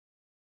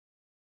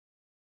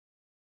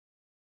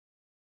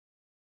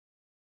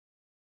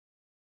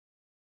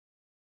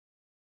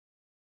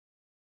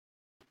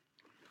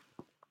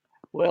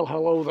Well,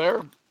 hello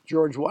there,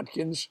 George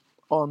Watkins,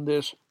 on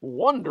this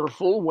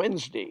wonderful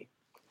Wednesday.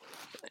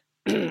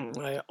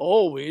 I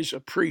always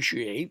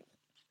appreciate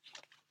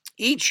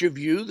each of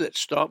you that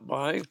stop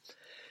by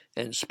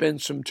and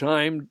spend some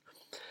time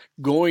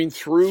going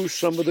through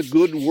some of the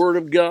good Word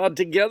of God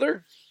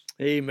together.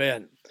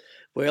 Amen.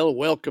 Well,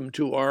 welcome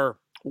to our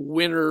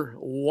winter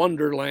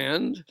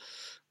wonderland.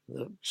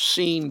 The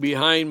scene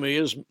behind me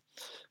is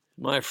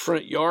my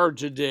front yard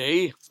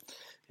today,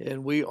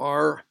 and we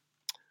are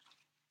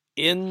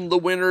in the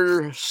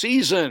winter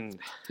season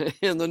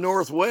in the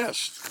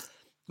Northwest.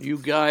 You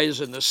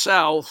guys in the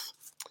South,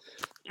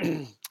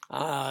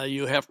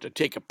 you have to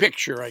take a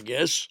picture, I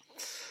guess.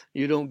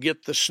 You don't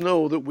get the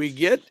snow that we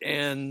get,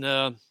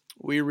 and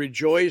we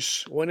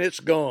rejoice when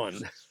it's gone.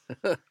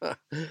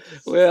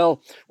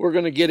 Well, we're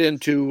going to get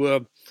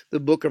into the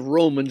book of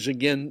Romans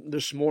again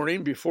this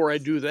morning. Before I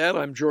do that,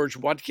 I'm George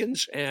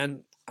Watkins,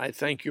 and I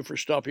thank you for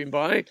stopping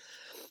by.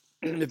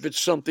 If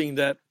it's something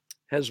that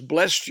has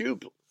blessed you,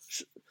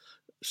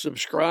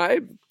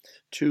 subscribe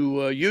to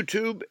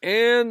YouTube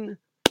and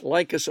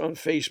like us on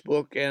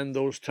Facebook and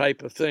those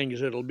type of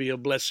things. It'll be a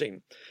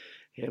blessing.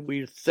 And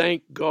we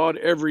thank God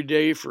every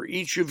day for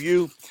each of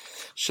you.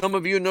 Some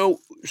of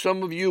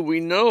you we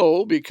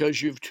know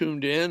because you've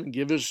tuned in,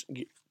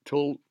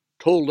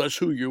 told us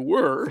who you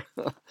were,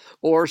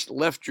 or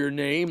left your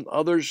name.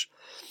 Others,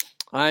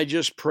 I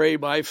just pray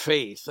by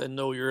faith and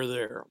know you're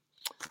there.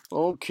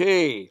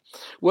 Okay.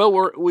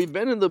 Well, we've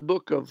been in the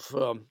book of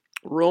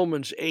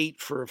Romans 8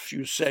 for a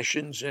few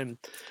sessions, and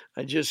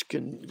I just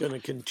going to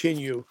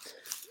continue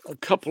a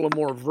couple of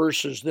more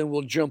verses. Then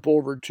we'll jump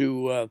over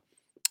to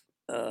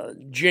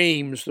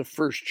James, the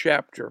first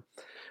chapter.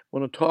 I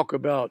want to talk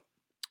about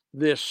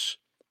this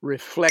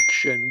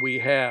reflection we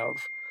have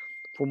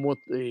from what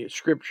the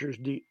scriptures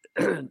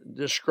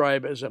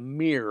describe as a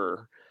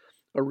mirror,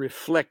 a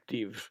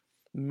reflective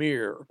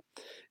mirror.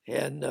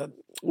 And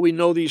we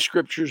know these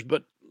scriptures,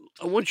 but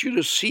I want you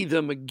to see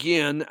them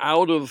again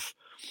out of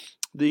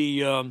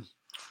the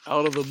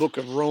book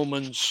of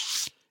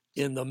Romans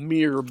in the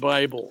Mirror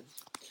Bible.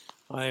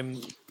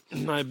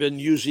 I've been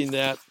using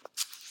that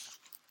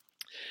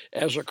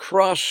as a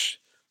cross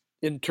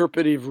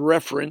interpretive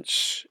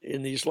reference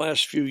in these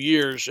last few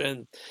years,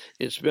 and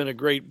it's been a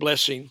great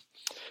blessing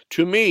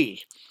to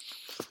me.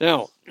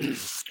 Now,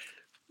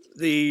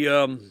 the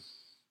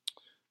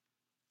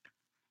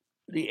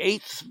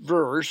 8th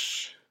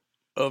verse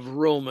of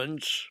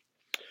Romans: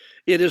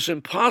 it is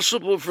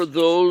impossible for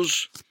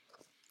those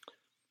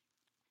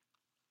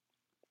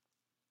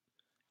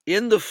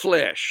in the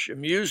flesh,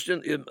 immersed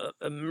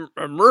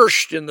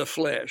in the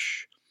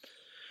flesh,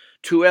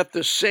 to at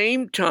the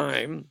same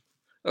time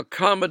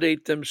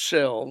accommodate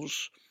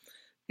themselves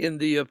in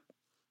the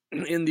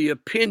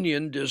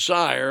opinion,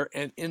 desire,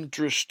 and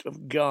interest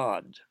of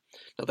God.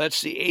 Now that's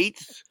the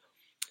 8th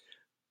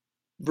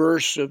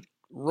verse of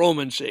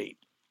Romans 8.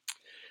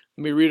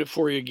 Let me read it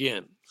for you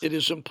again. It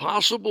is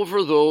impossible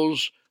for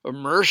those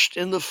immersed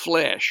in the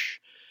flesh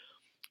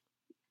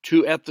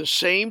to at the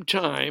same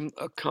time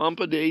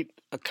accommodate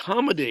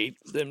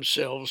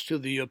themselves to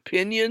the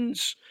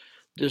opinions,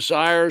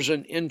 desires,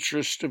 and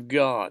interests of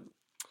God.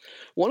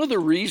 One of the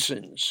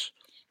reasons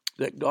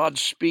that God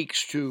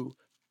speaks to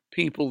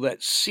people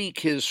that seek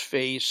his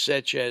face,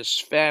 such as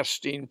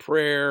fasting,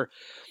 prayer,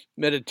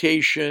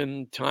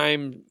 meditation,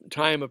 time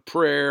of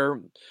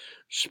prayer,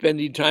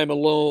 spending time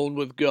alone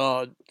with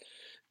God,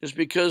 is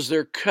because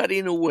they're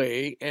cutting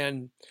away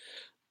and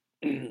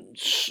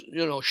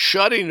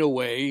shutting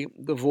away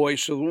the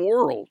voice of the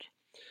world.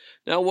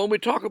 Now, when we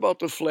talk about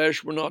the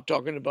flesh, we're not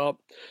talking about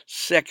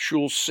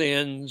sexual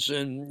sins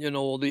and,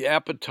 the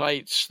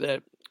appetites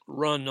that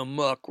run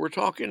amok. We're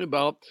talking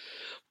about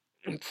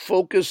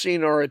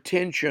focusing our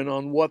attention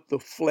on what the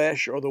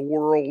flesh or the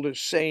world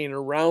is saying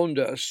around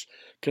us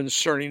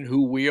concerning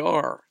who we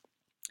are.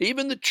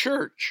 Even the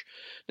church.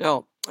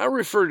 Now, I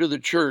refer to the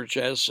church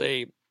as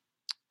a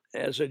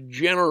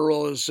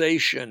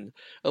generalization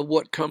of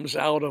what comes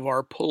out of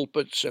our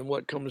pulpits and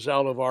what comes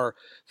out of our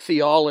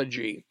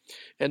theology.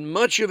 And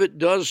much of it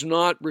does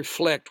not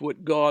reflect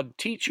what God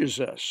teaches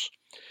us.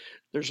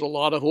 There's a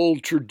lot of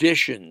old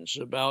traditions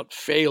about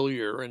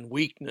failure and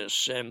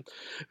weakness and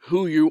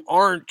who you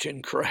aren't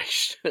in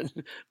Christ, and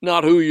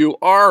not who you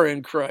are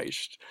in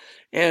Christ.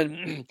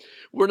 And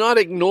we're not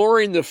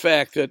ignoring the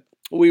fact that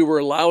we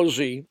were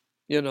lousy,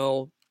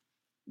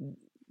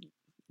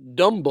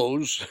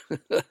 dumbos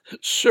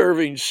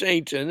serving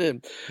Satan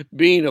and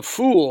being a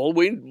fool.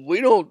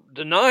 We don't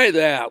deny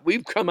that.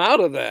 We've come out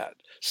of that.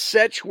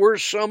 Such were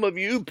some of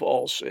you,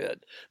 Paul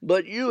said,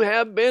 but you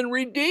have been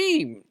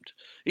redeemed.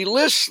 He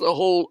lists the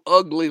whole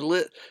ugly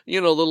list,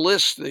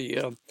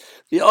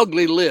 the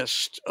ugly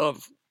list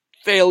of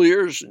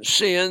failures and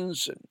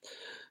sins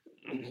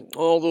and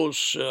all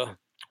those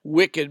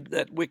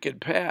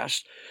wicked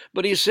past.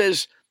 But he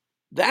says,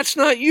 that's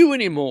not you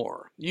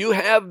anymore. You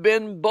have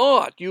been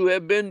bought. You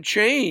have been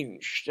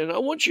changed. And I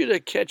want you to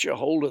catch a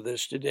hold of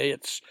this today.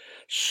 It's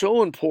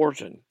so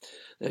important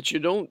that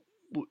you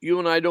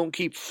and I don't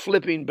keep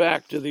flipping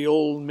back to the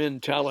old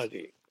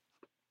mentality.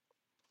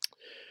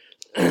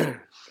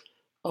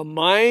 A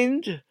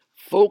mind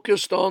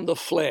focused on the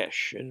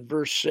flesh, in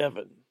verse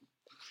 7,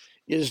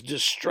 is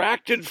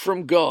distracted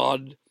from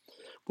God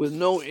with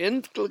no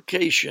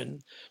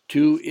implication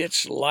to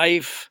its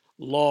life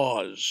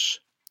laws.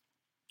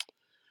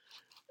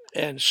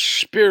 And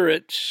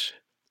spirit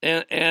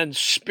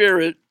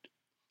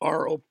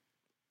are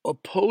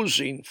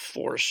opposing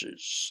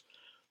forces.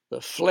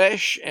 The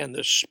flesh and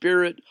the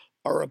spirit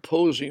are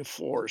opposing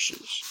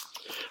forces.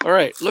 All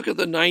right, look at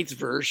the 9th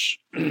verse.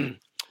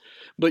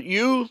 But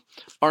you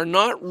are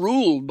not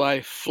ruled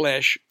by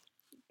flesh.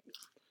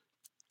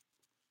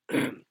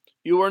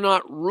 You are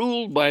not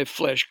ruled by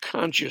flesh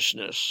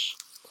consciousness,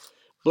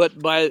 but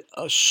by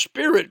a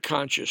spirit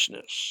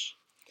consciousness.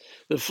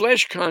 The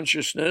flesh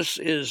consciousness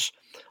is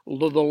the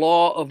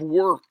law of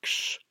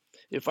works.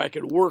 If I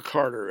could work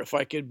harder, if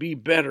I could be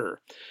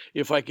better,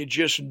 if I could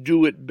just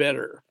do it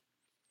better.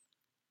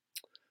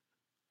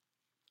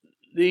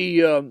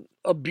 The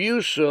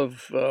abuse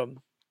of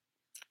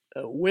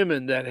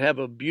women that have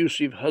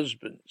abusive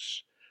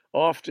husbands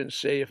often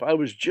say, if I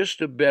was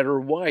just a better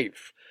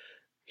wife,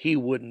 he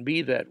wouldn't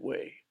be that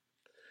way.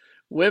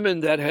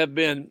 Women that have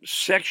been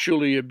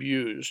sexually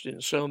abused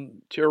in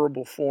some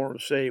terrible form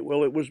say,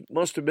 well,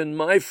 must have been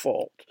my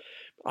fault.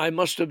 I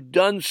must have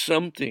done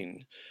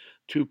something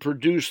to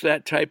produce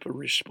that type of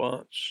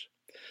response.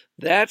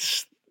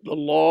 That's the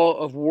law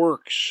of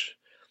works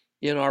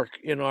in our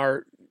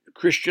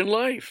Christian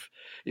life.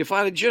 If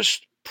I'd have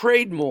just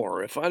prayed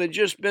more, if I'd have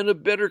just been a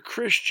better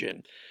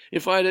Christian,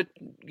 if I'd have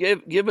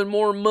given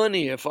more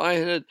money, if I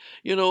had,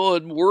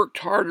 had worked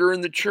harder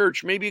in the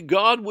church, maybe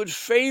God would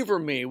favor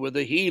me with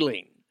a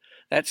healing.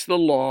 That's the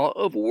law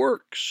of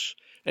works.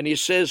 And he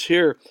says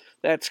here,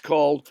 that's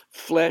called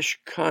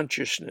flesh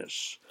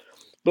consciousness.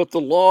 But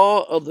the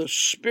law of the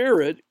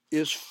Spirit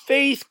is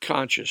faith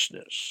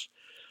consciousness.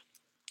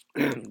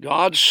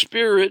 God's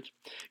Spirit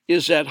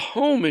is at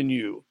home in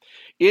you.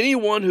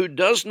 Anyone who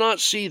does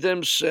not see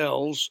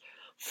themselves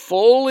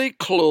fully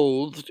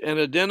clothed and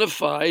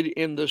identified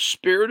in the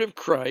Spirit of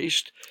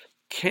Christ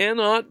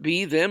cannot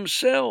be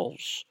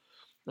themselves.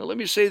 Now let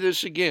me say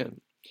this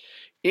again.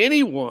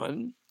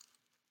 Anyone,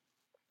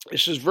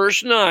 this is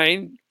verse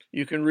 9,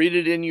 you can read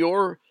it in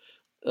your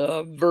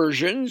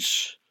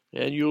versions,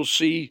 and you'll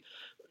see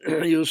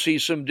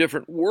some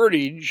different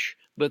wordage,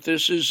 but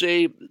this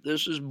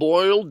is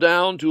boiled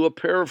down to a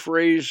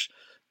paraphrase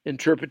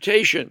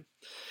interpretation.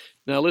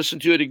 Now listen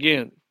to it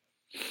again.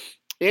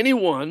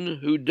 Anyone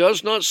who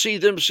does not see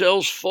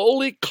themselves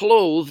fully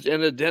clothed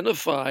and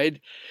identified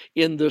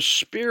in the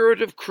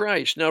Spirit of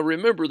Christ. Now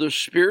remember, the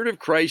Spirit of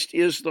Christ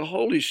is the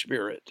Holy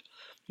Spirit.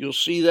 You'll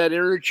see that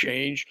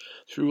interchange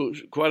through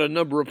quite a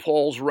number of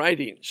Paul's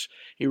writings.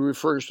 He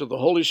refers to the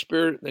Holy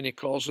Spirit, then he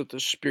calls it the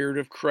Spirit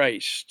of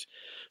Christ.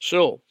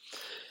 So,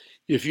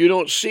 if you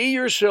don't see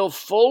yourself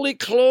fully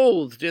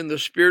clothed in the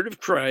Spirit of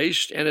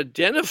Christ and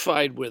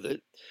identified with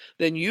it,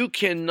 then you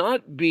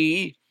cannot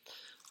be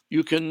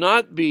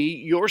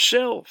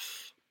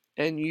yourself.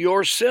 And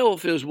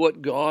yourself is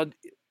what God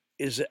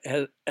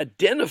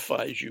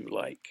identifies you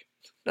like.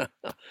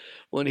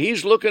 When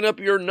he's looking up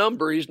your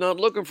number, he's not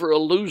looking for a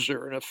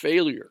loser and a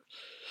failure.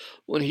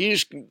 When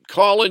he's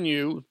calling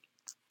you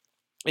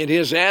in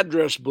his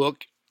address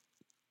book,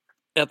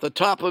 at the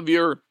top of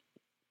your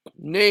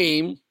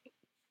name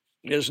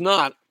is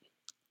not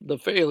the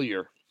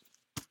failure.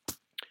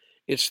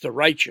 It's the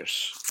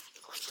righteous.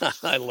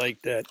 I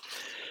like that.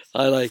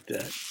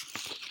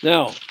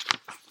 Now,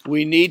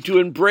 we need to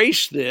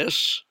embrace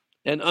this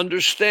and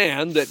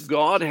understand that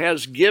God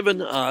has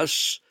given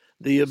us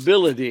the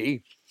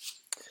ability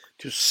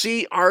to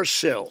see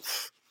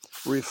ourselves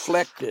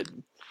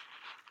reflected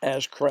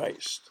as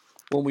Christ.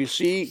 When we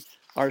see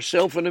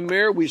ourselves in a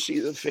mirror, we see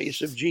the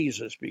face of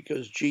Jesus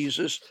because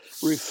Jesus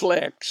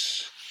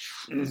reflects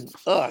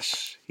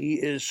us. He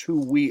is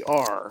who we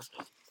are.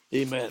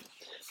 Amen.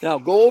 Now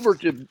go over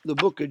to the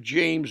book of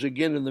James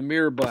again in the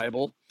Mirror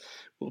Bible.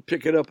 We'll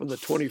pick it up in the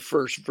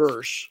 21st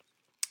verse.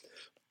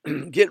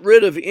 Get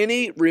rid of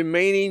any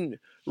remaining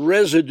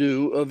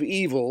residue of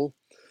evil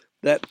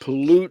that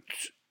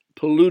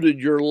polluted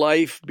your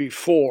life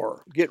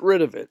before. Get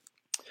rid of it.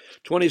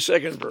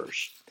 22nd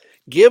verse.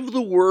 Give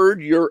the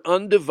word your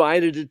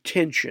undivided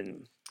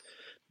attention.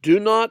 Do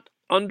not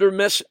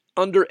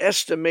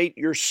underestimate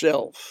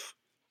yourself.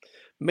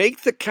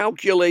 Make the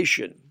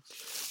calculation.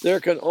 There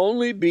can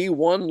only be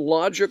one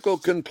logical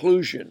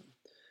conclusion.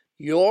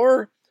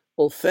 Your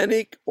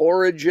authentic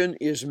origin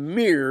is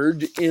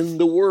mirrored in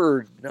the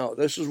Word. Now,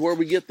 this is where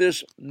we get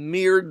this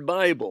mirrored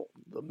Bible.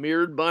 The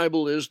mirrored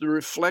Bible is the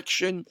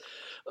reflection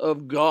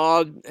of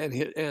God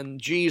and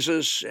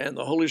Jesus and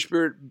the Holy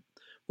Spirit.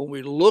 When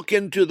we look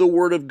into the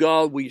Word of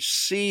God, we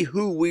see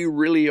who we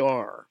really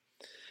are.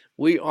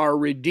 We are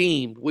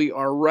redeemed. We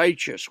are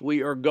righteous.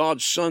 We are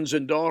God's sons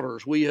and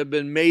daughters. We have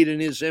been made in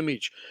His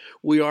image.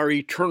 We are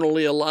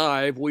eternally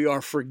alive. We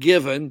are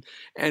forgiven,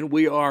 and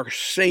we are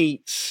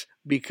saints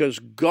because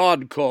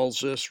God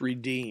calls us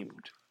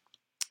redeemed.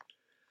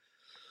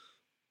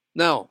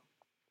 Now,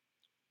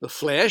 The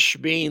flesh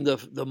being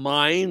the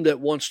mind that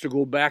wants to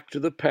go back to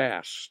the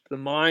past, the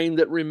mind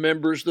that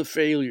remembers the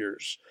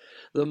failures,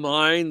 the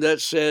mind that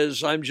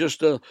says, I'm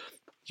just a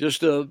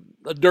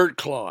dirt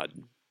clod.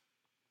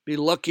 Be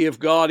lucky if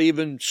God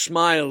even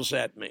smiles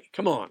at me.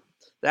 Come on.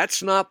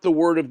 That's not the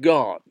word of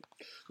God.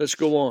 Let's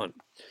go on.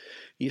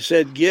 He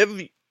said,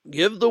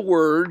 give the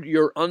word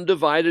your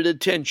undivided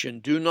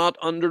attention. Do not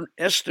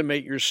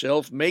underestimate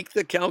yourself. Make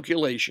the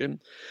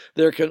calculation.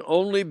 There can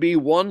only be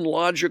one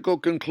logical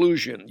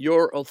conclusion.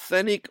 Your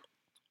authentic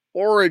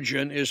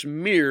origin is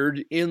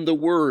mirrored in the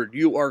word.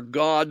 You are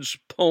God's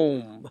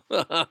poem.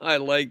 I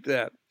like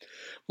that.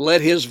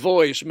 Let his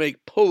voice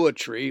make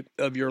poetry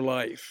of your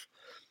life.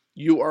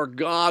 You are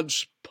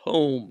God's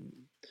poem.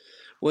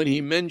 When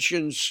he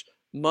mentions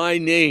my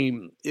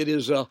name, it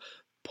is a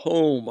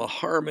poem, a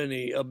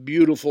harmony, a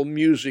beautiful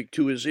music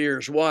to his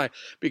ears. Why?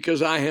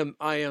 Because I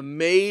am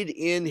made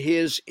in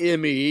his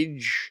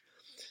image,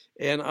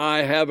 and I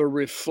have a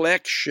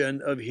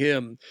reflection of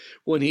him.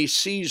 When he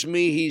sees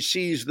me, he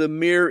sees the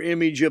mirror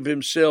image of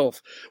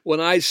himself. When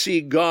I see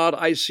God,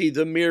 I see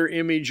the mirror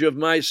image of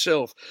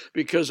myself,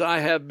 because I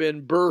have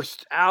been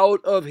birthed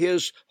out of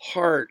his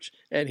heart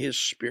and his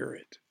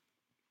spirit.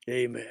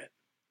 Amen.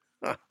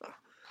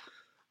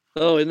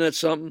 Oh, isn't that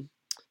something?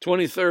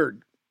 23rd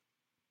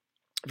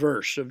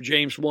verse of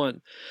James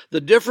 1. The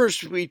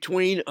difference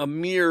between a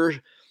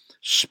mere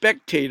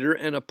spectator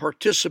and a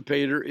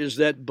participator is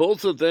that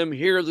both of them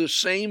hear the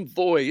same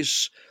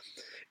voice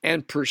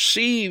and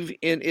perceive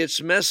in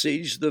its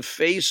message the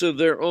face of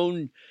their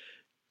own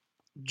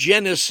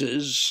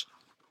genesis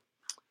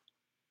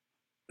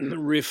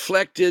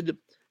reflected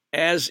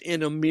as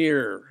in a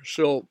mirror.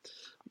 So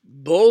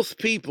both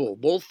people,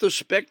 both the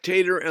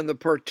spectator and the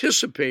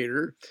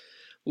participator,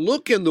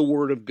 look in the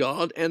Word of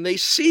God and they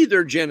see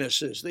their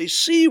genesis. They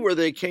see where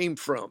they came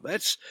from.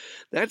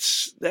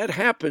 That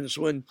happens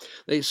when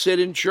they sit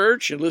in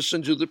church and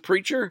listen to the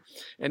preacher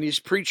and he's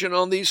preaching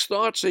on these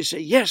thoughts. They say,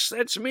 yes,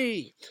 that's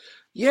me.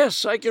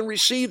 Yes, I can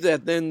receive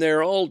that. Then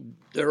they're all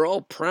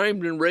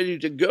primed and ready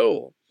to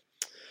go.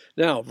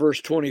 Now,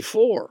 verse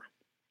 24.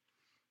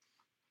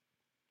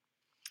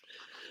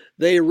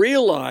 They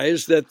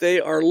realize that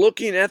they are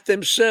looking at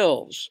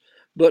themselves,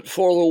 but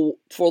for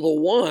the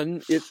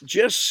one, it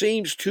just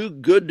seems too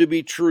good to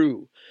be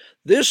true.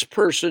 This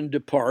person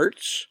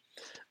departs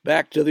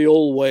back to the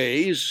old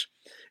ways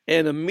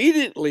and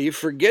immediately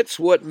forgets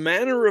what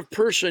manner of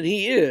person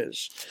he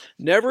is,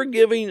 never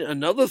giving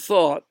another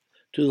thought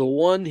to the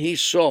one he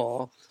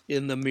saw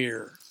in the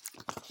mirror.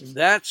 And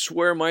that's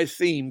where my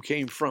theme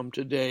came from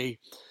today.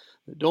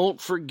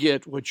 Don't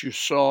forget what you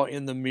saw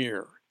in the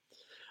mirror.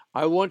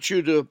 I want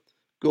you to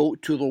go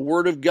to the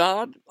Word of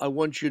God. I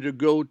want you to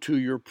go to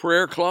your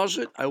prayer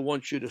closet. I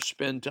want you to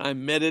spend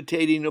time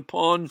meditating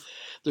upon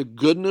the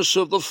goodness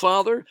of the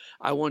Father.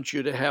 I want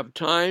you to have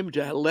time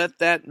to let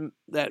that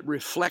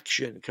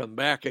reflection come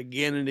back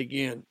again and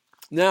again.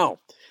 Now,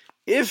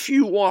 if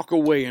you walk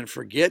away and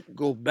forget,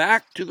 go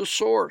back to the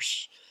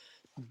source.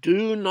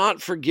 Do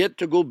not forget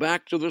to go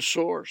back to the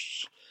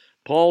source.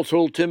 Paul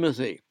told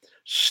Timothy,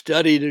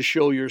 study to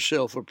show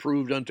yourself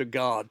approved unto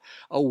God,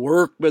 a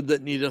workman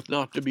that needeth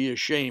not to be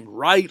ashamed,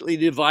 rightly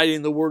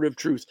dividing the word of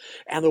truth.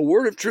 And the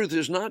word of truth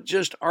is not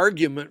just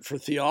argument for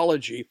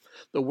theology.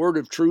 The word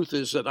of truth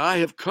is that I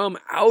have come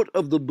out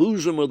of the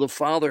bosom of the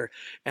Father,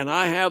 and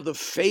I have the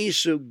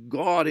face of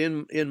God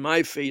in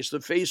my face. The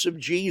face of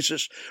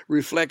Jesus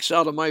reflects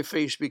out of my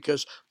face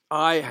because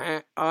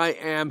I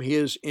am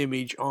his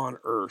image on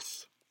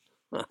earth.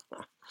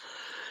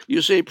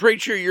 You say,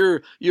 preacher,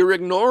 you're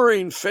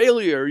ignoring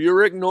failure.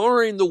 You're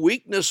ignoring the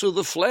weakness of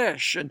the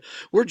flesh, and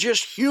we're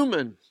just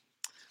human.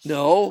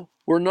 No,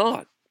 we're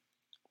not.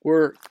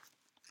 We're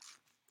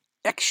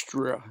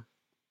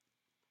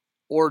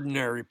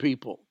extraordinary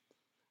people.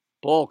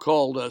 Paul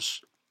called us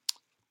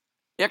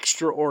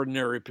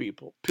extraordinary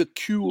people.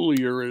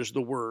 Peculiar is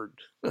the word.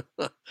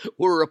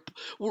 We're a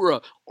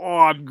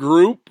odd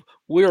group.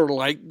 We're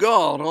like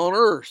God on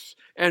earth,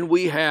 and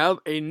we have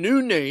a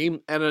new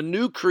name and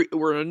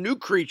we're a new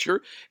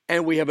creature,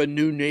 and we have a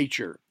new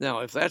nature. Now,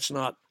 if that's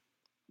not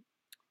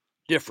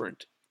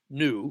different,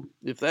 new,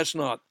 if that's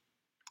not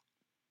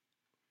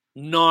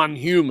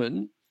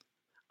non-human,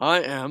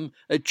 I am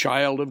a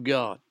child of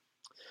God.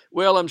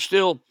 Well, I'm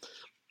still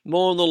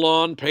mowing the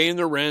lawn, paying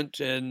the rent,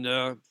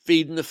 and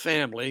feeding the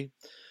family.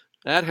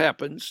 That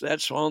happens.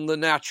 That's on the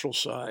natural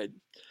side.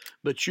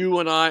 But you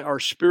and I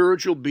are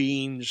spiritual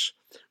beings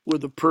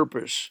with a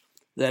purpose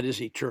that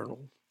is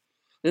eternal.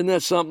 Isn't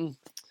that something?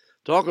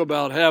 Talk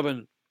about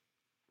having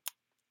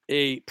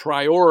a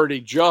priority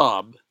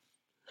job.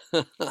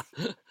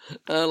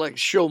 I like to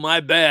show my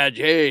badge.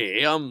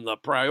 Hey, I'm the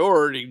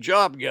priority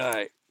job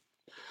guy.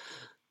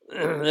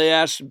 They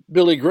asked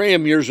Billy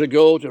Graham years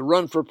ago to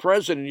run for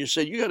president. He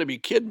said, you got to be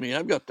kidding me.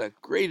 I've got the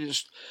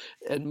greatest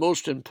and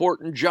most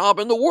important job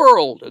in the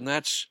world, and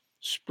that's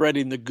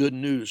spreading the good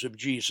news of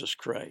Jesus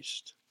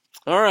Christ.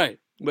 All right.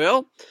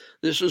 Well,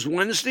 this is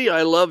Wednesday.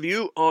 I love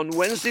you on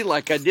Wednesday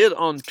like I did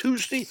on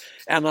Tuesday,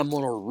 and I'm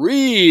going to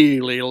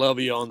really love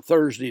you on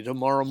Thursday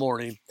tomorrow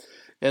morning.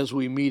 as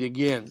we meet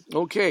again.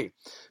 Okay,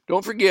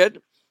 don't forget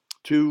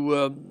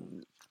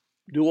to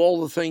do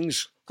all the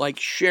things like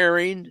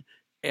sharing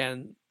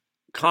and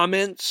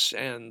comments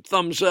and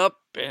thumbs up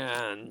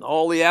and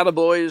all the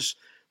attaboys.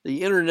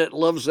 The internet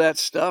loves that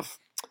stuff.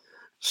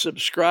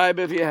 Subscribe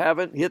if you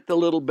haven't. Hit the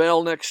little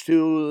bell next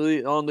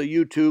to on the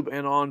YouTube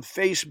and on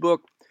Facebook.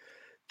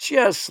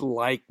 Just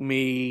like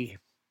me.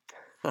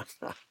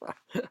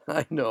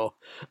 I know.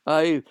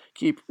 I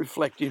keep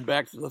reflecting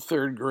back to the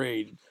third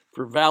grade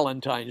for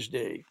Valentine's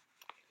Day.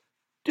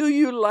 Do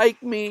you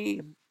like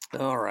me?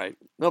 All right,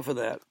 enough of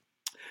that.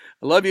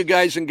 I love you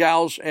guys and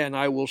gals, and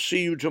I will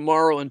see you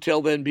tomorrow.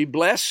 Until then, be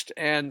blessed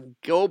and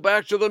go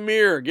back to the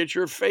mirror. Get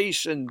your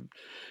face in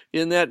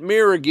that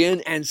mirror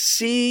again and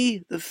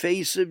see the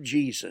face of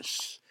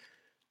Jesus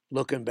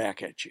looking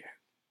back at you.